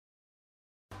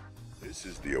This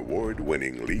is the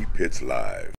award-winning Lee Pitts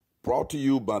Live. Brought to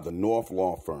you by the North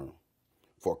Law Firm.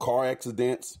 For car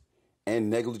accidents and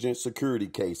negligent security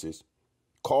cases,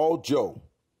 call Joe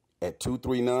at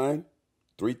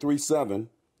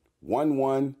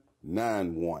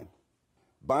 239-337-1191.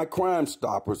 By Crime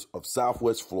Stoppers of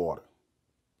Southwest Florida.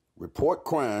 Report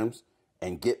crimes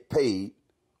and get paid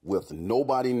with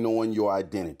nobody knowing your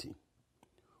identity.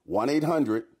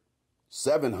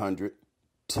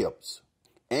 1-800-700-TIPS.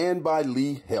 And by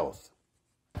Lee Health.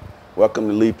 Welcome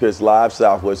to Lee Pitts Live,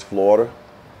 Southwest Florida.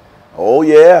 Oh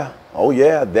yeah,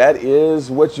 that is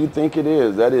what you think it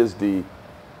is. That is the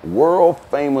world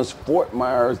famous Fort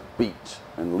Myers Beach.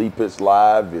 And Lee Pitts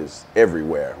Live is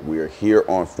everywhere. We are here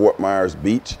on Fort Myers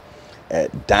Beach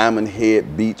at Diamond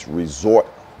Head Beach Resort.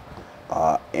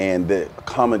 And the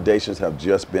accommodations have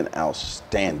just been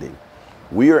outstanding.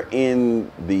 We are in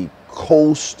the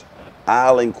Coast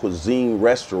Island Cuisine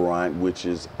restaurant, which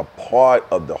is a part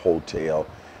of the hotel,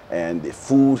 and the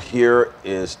food here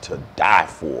is to die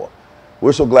for.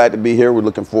 We're so glad to be here. We're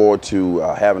looking forward to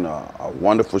having a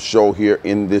wonderful show here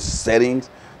in this settings.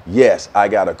 Yes, I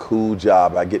got a cool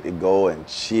job. I get to go and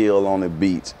chill on the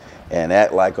beach and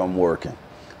act like I'm working.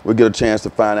 We'll get a chance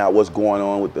to find out what's going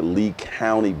on with the Lee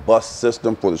County bus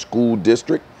system for the school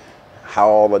district, how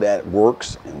all of that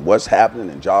works and what's happening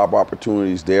and job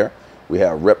opportunities there. We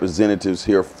have representatives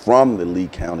here from the Lee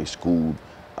County School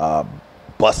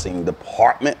busing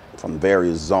department from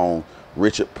various zones,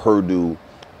 Richard Perdue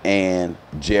and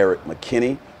Jarriad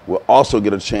McKinney. We'll also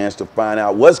get a chance to find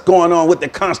out what's going on with the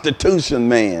Constitution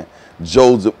man,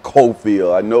 Joseph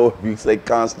Cofield. I know if you say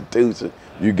Constitution,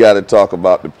 you got to talk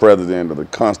about the president of the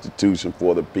Constitution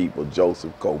for the people,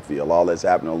 Joseph Cofield. All that's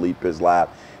happening on Lee Pitts Live.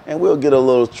 And we'll get a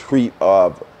little treat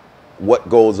of what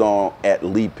goes on at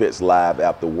Lee Pitts Live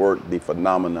after work, the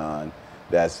phenomenon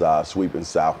that's sweeping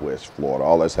Southwest Florida.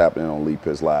 All that's happening on Lee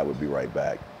Pitts Live. We'll be right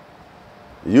back.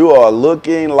 You are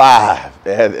looking live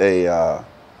at a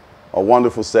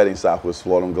wonderful setting, Southwest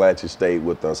Florida. I'm glad you stayed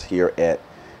with us here at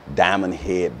Diamond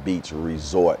Head Beach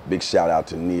Resort. Big shout out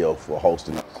to Neil for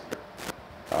hosting us.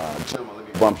 Gentlemen, let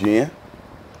me bump you in.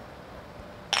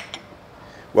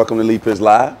 Welcome to Lee Pitts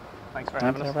Live. Thanks for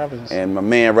having us. And my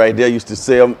man right there used to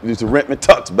rent me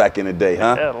tux back in the day,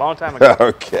 huh? Yeah, a long time ago.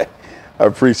 Okay. I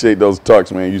appreciate those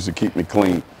tux, man. Used to keep me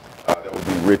clean. That would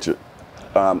be Richard.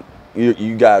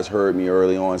 You guys heard me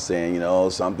early on saying,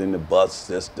 something, the bus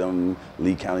system,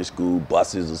 Lee County School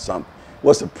buses or something.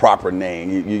 What's the proper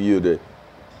name? You're the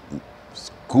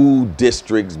school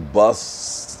district's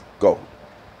bus, go.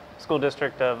 School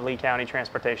District of Lee County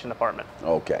Transportation Department.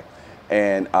 Okay.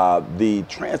 And the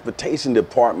transportation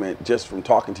department, just from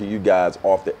talking to you guys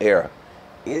off the air,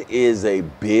 it is a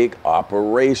big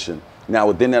operation. Now,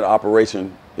 within that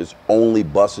operation, it's only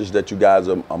buses that you guys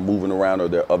are moving around, or are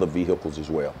there other vehicles as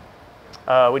well?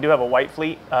 We do have a white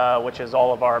fleet, which is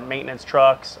all of our maintenance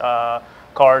trucks,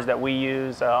 cars that we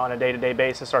use on a day-to-day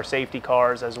basis, our safety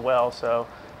cars as well. So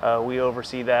we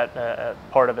oversee that.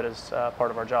 Part of it is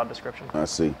part of our job description. I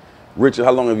see. Richard,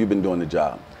 how long have you been doing the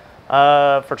job?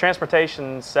 For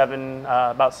transportation,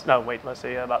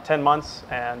 about 10 months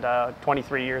and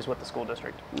 23 years with the school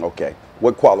district. Okay.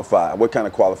 What kind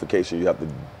of qualification you have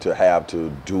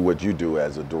to do what you do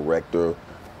as a director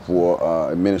for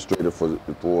administrator for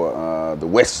the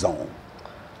West Zone?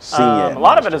 A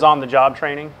lot of it is on the job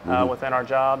training within our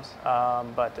jobs,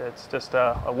 but it's just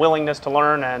a willingness to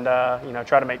learn and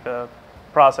try to make the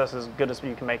process as good as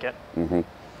you can make it.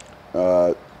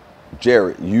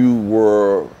 Jarriad, you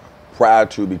were, prior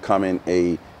to becoming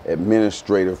a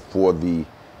administrator for the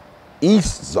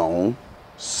East Zone,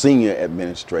 senior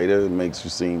administrator. It makes you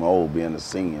seem old being a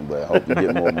senior, but I hope you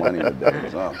get more money with that or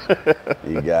something.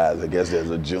 You guys, I guess there's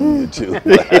a junior too.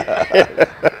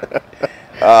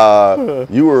 What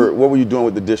were you doing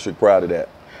with the district prior to that?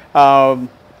 Well,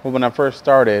 when I first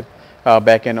started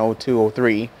back in 02,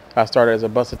 03, I started as a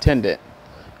bus attendant.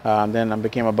 Then I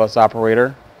became a bus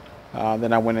operator.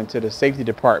 Then I went into the safety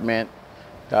department.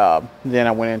 Then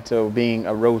I went into being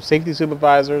a road safety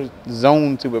supervisor,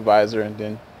 zone supervisor, and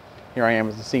then here I am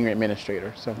as a senior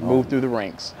administrator. So moved through the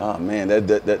ranks. Oh man,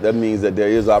 that means that there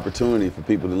is opportunity for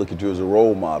people to look at you as a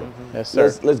role model. Yes, sir.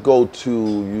 Let's go to,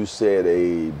 you said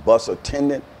a bus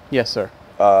attendant. Yes, sir.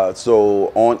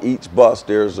 So on each bus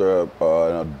there's an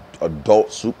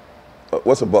adult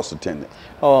what's a bus attendant?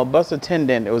 Oh, a bus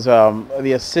attendant, it was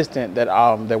the assistant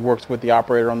that works with the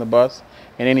operator on the bus,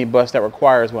 and any bus that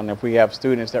requires one. If we have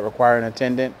students that require an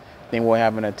attendant, then we'll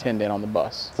have an attendant on the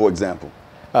bus. For example?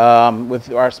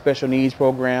 With our special needs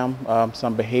program,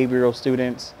 some behavioral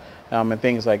students and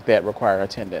things like that require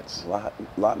attendance. A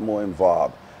lot more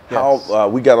involved. Yes. How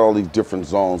we got all these different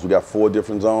zones. We got 4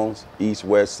 different zones: east,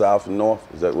 west, south, and north.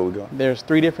 Is that where we go? There's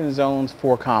 3 different zones,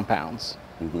 4 compounds.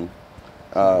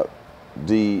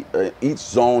 Each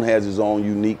zone has its own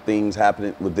unique things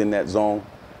happening within that zone.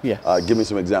 Yes. Give me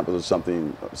some examples of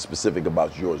something specific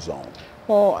about your zone.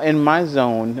 Well, in my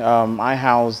zone, I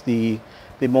house the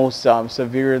most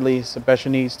severely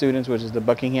special needs students, which is the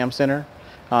Buckingham Center.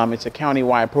 It's a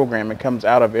county-wide program. It comes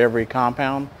out of every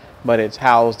compound, but it's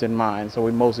housed in mine. So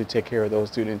we mostly take care of those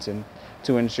students and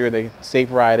to ensure they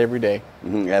safe ride every day.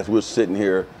 As we're sitting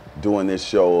here doing this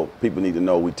show, people need to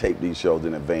know we tape these shows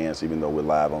in advance, even though we're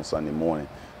live on Sunday morning.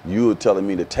 You were telling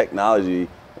me the technology,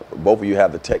 both of you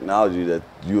have the technology that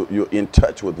you're in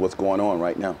touch with what's going on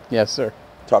right now. Yes, sir.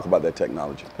 Talk about that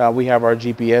technology. We have our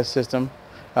GPS system.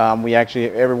 We actually,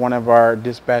 every one of our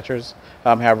dispatchers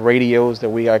have radios that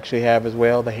we actually have as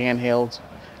well, the handhelds.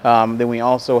 Then we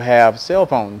also have cell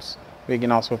phones. We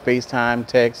can also FaceTime,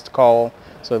 text, call,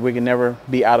 so we can never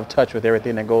be out of touch with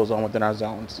everything that goes on within our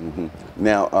zones.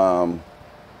 Now,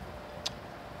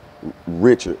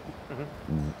 Richard,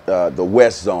 the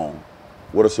West Zone,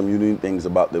 what are some unique things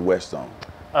about the West Zone?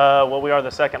 Well, we are the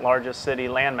 2nd largest city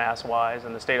landmass-wise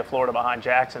in the state of Florida behind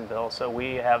Jacksonville, so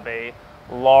we have a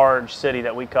large city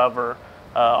that we cover.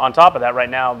 On top of that, right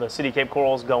now, the city of Cape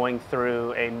Coral is going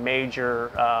through a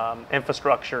major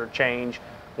infrastructure change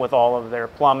with all of their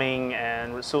plumbing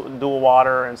and dual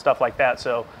water and stuff like that.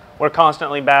 So we're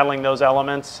constantly battling those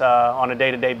elements on a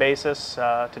day-to-day basis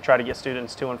to try to get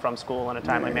students to and from school in a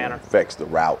timely manner. It affects the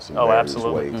routes in various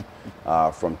ways.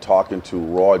 From talking to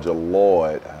Roger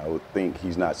Lloyd, I would think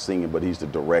he's not singing, but he's the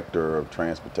director of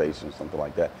transportation, something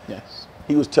like that. Yes.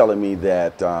 He was telling me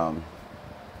that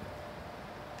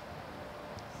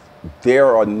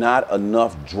there are not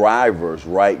enough drivers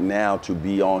right now to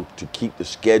keep the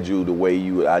schedule the way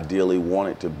you would ideally want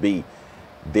it to be.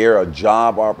 There are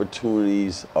job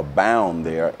opportunities abound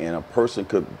there, and a person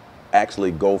could actually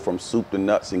go from soup to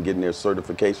nuts and getting their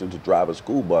certification to drive a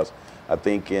school bus, I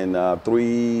think in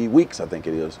 3 weeks, I think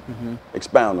it is.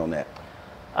 Expound on that.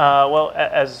 Well,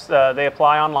 as they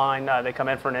apply online, they come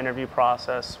in for an interview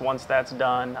process. Once that's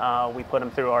done, we put them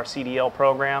through our CDL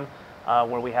program,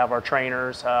 where we have our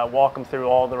trainers walk them through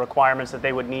all the requirements that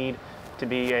they would need to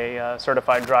be a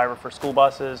certified driver for school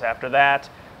buses. After that,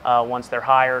 once they're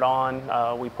hired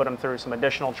on, we put them through some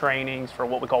additional trainings for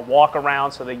what we call walk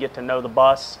around, so they get to know the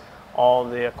bus, all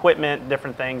the equipment,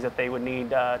 different things that they would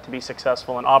need to be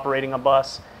successful in operating a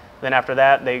bus. Then after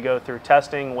that, they go through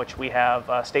testing, which we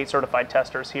have state certified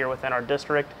testers here within our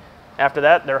district. After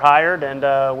that, they're hired,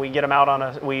 and we get them out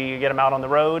on the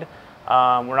road.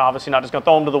 We're obviously not just going to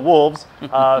throw them to the wolves.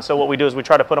 So what we do is we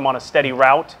try to put them on a steady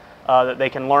route that they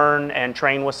can learn and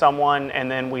train with someone, and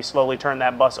then we slowly turn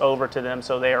that bus over to them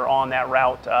so they are on that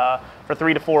route for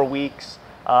 3 to 4 weeks.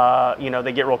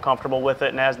 They get real comfortable with it,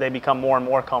 and as they become more and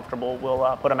more comfortable, we'll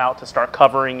put them out to start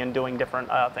covering and doing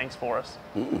different things for us.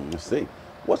 Let's see.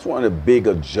 What's one of the big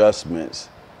adjustments,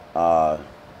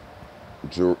 Jarriad,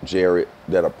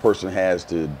 that a person has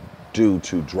to do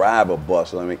to drive a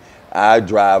bus? I mean, I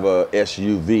drive a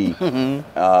SUV.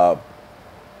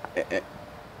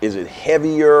 Is it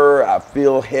heavier? I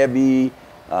feel heavy.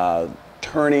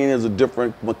 Turning is a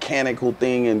different mechanical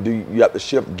thing, and do you have to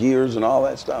shift gears and all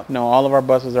that stuff? No, all of our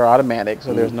buses are automatic,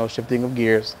 so there's no shifting of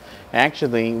gears.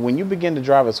 Actually, when you begin to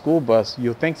drive a school bus,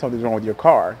 you'll think something's wrong with your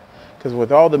car, because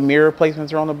with all the mirror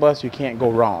placements around the bus, you can't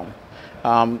go wrong.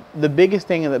 The biggest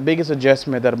thing and the biggest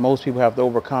adjustment that most people have to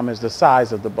overcome is the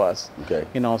size of the bus. Okay.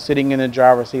 You know, sitting in the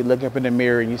driver's seat, looking up in the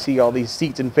mirror, and you see all these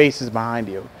seats and faces behind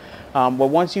you. But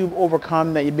once you've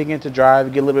overcome that, you begin to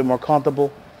drive, get a little bit more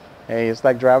comfortable. Hey, it's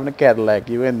like driving a Cadillac.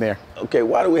 You're in there. Okay,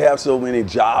 why do we have so many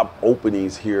job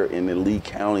openings here in the Lee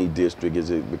County District? Is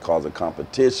it because of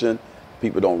competition?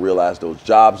 People don't realize those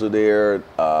jobs are there.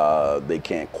 They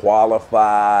can't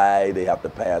qualify. They have to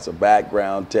pass a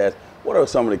background test. What are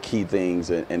some of the key things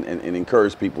and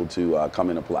encourage people to come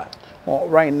and apply? Well,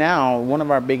 right now, one of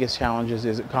our biggest challenges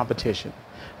is competition.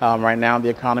 Right now, the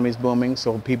economy is booming,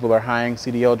 so people are hiring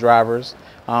CDL drivers,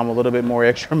 a little bit more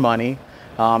extra money.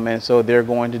 And so they're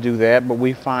going to do that. But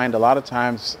we find a lot of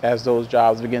times as those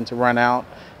jobs begin to run out,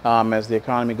 as the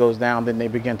economy goes down, then they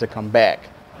begin to come back.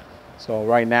 So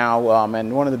right now,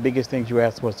 and one of the biggest things you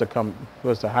asked was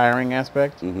the hiring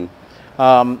aspect.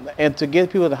 And to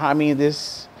get people to hire me,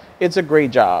 it's a great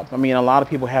job. I mean, a lot of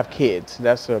people have kids.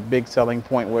 That's a big selling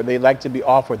point where they like to be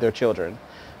off with their children.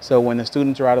 So when the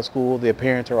students are out of school, their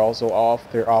parents are also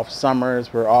off. They're off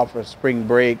summers, we're off for spring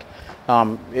break.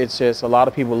 It's just a lot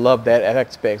of people love that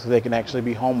aspect so they can actually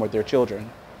be home with their children.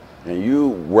 And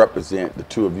you represent, the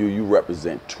two of you, you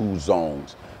represent 2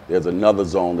 zones. There's another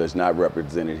zone that's not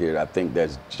represented here. I think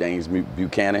that's James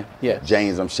Buchanan. Yes.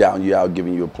 James, I'm shouting you out,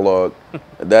 giving you a plug.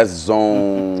 That's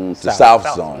zone, the South.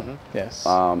 South zone. Yes.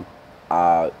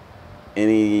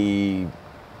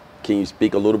 Can you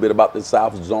speak a little bit about the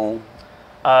South zone?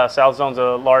 South zone's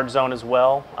a large zone as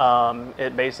well.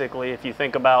 It basically, if you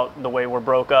think about the way we're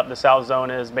broke up, the South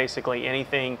zone is basically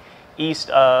anything east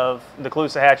of the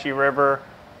Caloosahatchee River,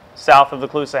 south of the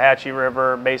Caloosahatchee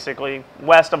River, basically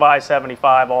west of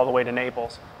I-75 all the way to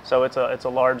Naples. So it's a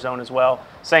large zone as well.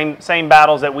 Same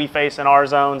battles that we face in our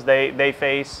zones, they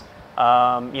face.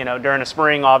 You know, during the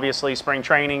spring, obviously, spring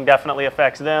training definitely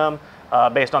affects them.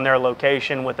 Based on their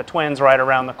location with the Twins right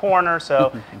around the corner.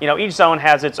 So, you know, each zone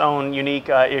has its own unique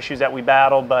issues that we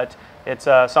battle, but it's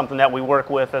something that we work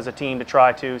with as a team to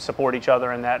try to support each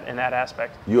other in that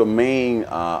aspect. Your main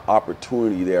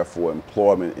opportunity there for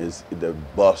employment is the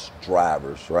bus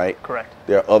drivers, right? Correct.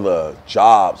 There are other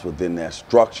jobs within that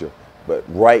structure, but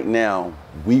right now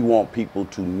we want people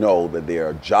to know that there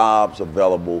are jobs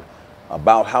available.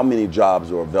 About how many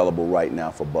jobs are available right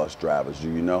now for bus drivers? Do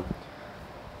you know?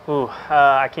 Ooh,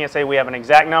 I can't say we have an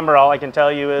exact number. All I can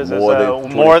tell you is more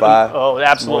than 25?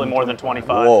 Absolutely more than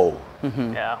 25. Whoa.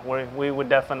 Yeah, we would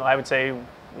definitely, I would say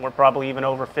we're probably even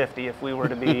over 50 if we were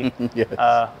to be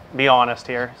Yes. be honest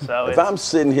here. So if I'm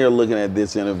sitting here looking at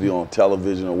this interview on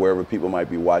television or wherever people might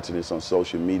be watching this on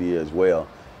social media as well,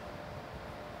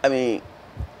 I mean,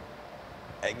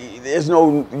 there's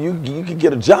no, you can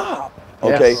get a job,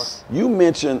 okay? Yes. You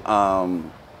mentioned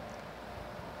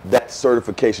that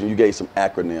certification, you gave some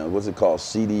acronyms. What's it called?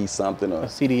 CD something? Or A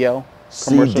CDL,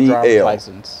 commercial driver's CDL.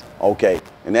 license. Okay,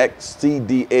 and that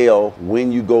CDL,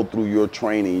 when you go through your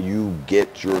training, you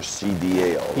get your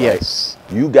CDL, right? Yes.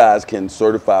 You guys can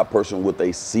certify a person with a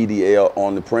CDL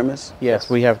on the premise? Yes,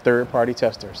 we have third-party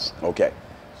testers. Okay,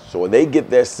 so when they get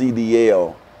their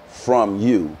CDL from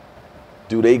you,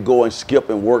 do they go and skip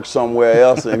and work somewhere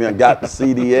else and then got the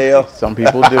CDL? Some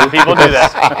people do. people do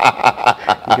that.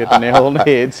 You get the nail on the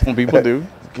head. Some people do.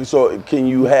 So can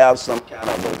you have some kind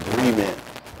of agreement,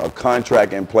 a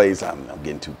contract in place? I'm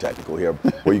getting too technical here,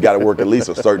 where you got to work at least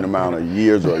a certain amount of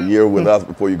years or a year with us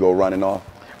before you go running off?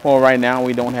 Well, right now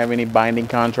we don't have any binding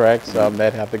contracts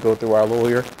that have to go through our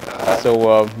lawyer.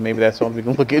 So maybe that's something we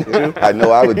can look into. I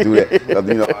know I would do that.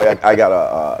 You know, I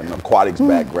got an aquatics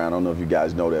background. I don't know if you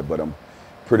guys know that, but I'm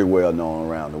pretty well known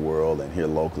around the world and here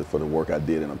locally for the work I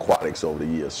did in aquatics over the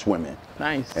years, swimming.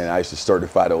 Nice. And I used to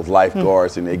certify those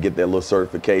lifeguards, and they get their little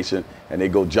certification, and they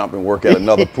go jump and work at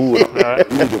another pool.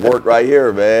 You need to work right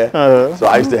here, man. So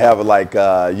I used to have it like,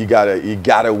 you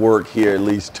gotta work here at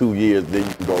least 2 years, then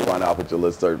you can go run out with your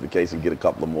little certification, get a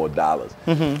couple of more dollars.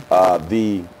 Back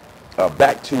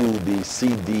to the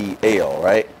CDL,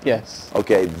 right? Yes.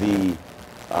 Okay, the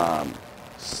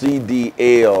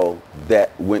CDL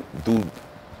that went through.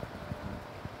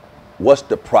 What's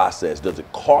the process? Does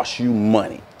it cost you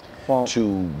money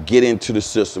to get into the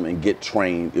system and get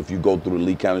trained? If you go through the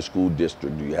Lee County School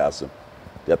District, do you have to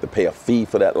pay a fee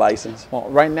for that license? Well,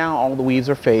 right now all the fees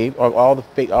are waived, or all the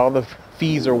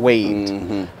fees are waived.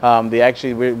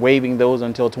 We're waiving those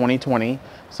until 2020.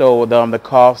 So the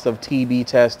cost of TB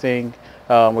testing,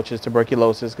 which is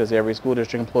tuberculosis, because every school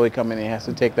district employee coming in has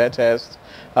to take that test.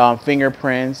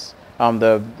 Fingerprints,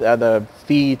 the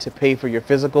fee to pay for your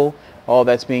physical. All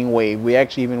that's being waived. We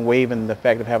actually even waiving the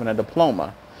fact of having a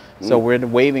diploma. So we're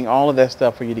waiving all of that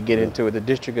stuff for you to get into it. The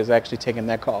district is actually taking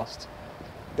that cost.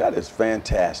 That is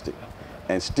fantastic.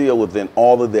 And still within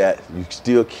all of that, you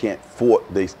still can't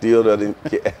they still doesn't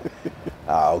get.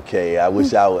 Okay, I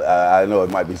wish I know it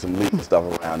might be some legal stuff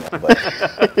around that, but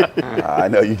I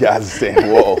know you guys are saying,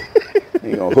 whoa,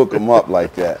 you know, hook them up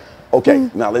like that.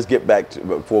 Okay, now let's get back to,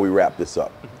 before we wrap this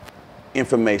up.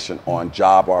 Information on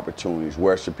job opportunities.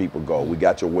 Where should people go? We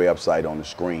got your website on the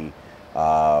screen.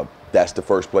 That's the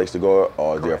first place to go,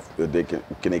 or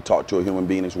can they talk to a human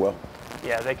being as well?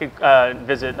 Yeah, they could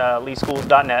visit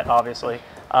leeschools.net, obviously.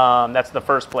 That's the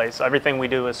first place. Everything we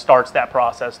do starts that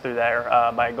process through there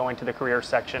by going to the career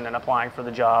section and applying for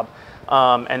the job.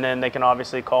 And then they can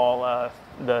obviously call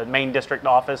the main district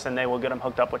office, and they will get them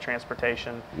hooked up with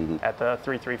transportation at the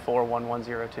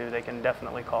 334-1102. They can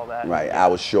definitely call that. Right.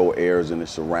 Our show airs in the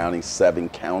surrounding 7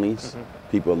 counties.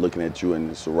 People are looking at you in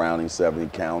the surrounding 7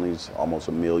 counties, almost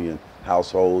 1 million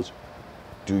households.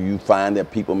 Do you find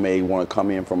that people may want to come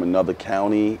in from another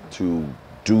county to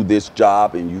do this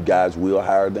job, and you guys will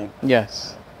hire them?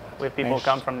 Yes. We have people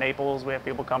come from Naples. We have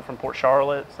people come from Port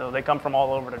Charlotte. So they come from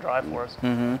all over to drive for us.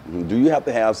 Do you have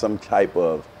to have some type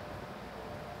of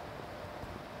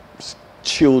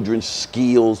children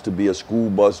skills to be a school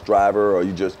bus driver, or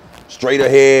you just straight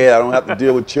ahead, I don't have to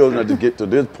deal with children, I just get to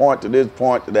this point, to this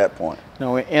point, to that point?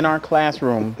 No, in our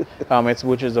classroom,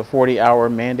 which is a 40-hour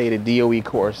mandated DOE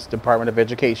course, Department of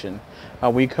Education,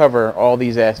 we cover all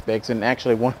these aspects. And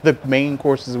actually, one of the main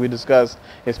courses we discuss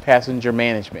is passenger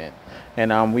management.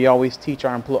 And we always teach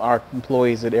our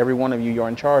employees that every one of you, you're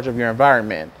in charge of your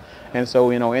environment. And so,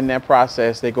 in that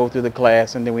process, they go through the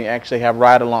class, and then we actually have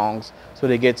ride-alongs, so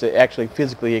they get to actually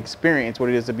physically experience what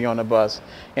it is to be on the bus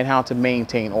and how to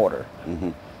maintain order.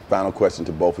 Mm-hmm. Final question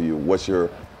to both of you. What's your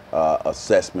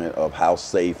assessment of how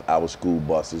safe our school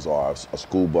buses are, a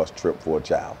school bus trip for a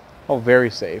child? Oh, very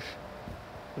safe.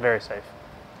 Very safe.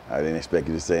 I didn't expect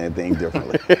you to say anything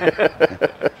differently.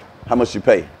 How much you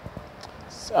pay?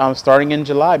 Starting in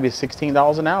July, it'll be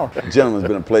 $16 an hour. Gentlemen, it's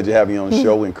been a pleasure having you on the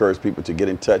show. We encourage people to get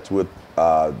in touch with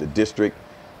the district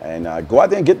and go out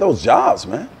there and get those jobs,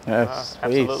 man. Yes,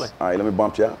 absolutely. All right, let me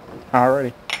bump you out.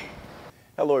 Alrighty.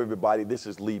 Hello, everybody. This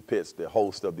is Lee Pitts, the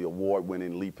host of the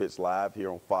award-winning Lee Pitts Live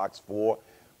here on Fox 4.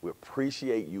 We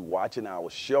appreciate you watching our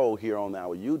show here on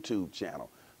our YouTube channel.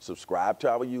 Subscribe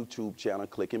to our YouTube channel,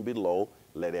 clicking below.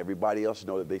 Let everybody else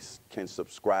know that they can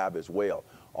subscribe as well.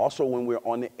 Also, when we're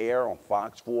on the air on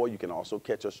Fox 4, you can also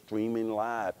catch us streaming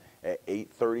live at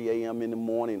 8:30 a.m. in the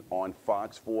morning on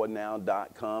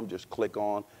fox4now.com. Just click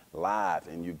on live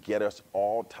and you get us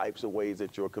all types of ways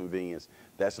at your convenience.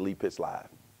 That's Lee Pitts Live.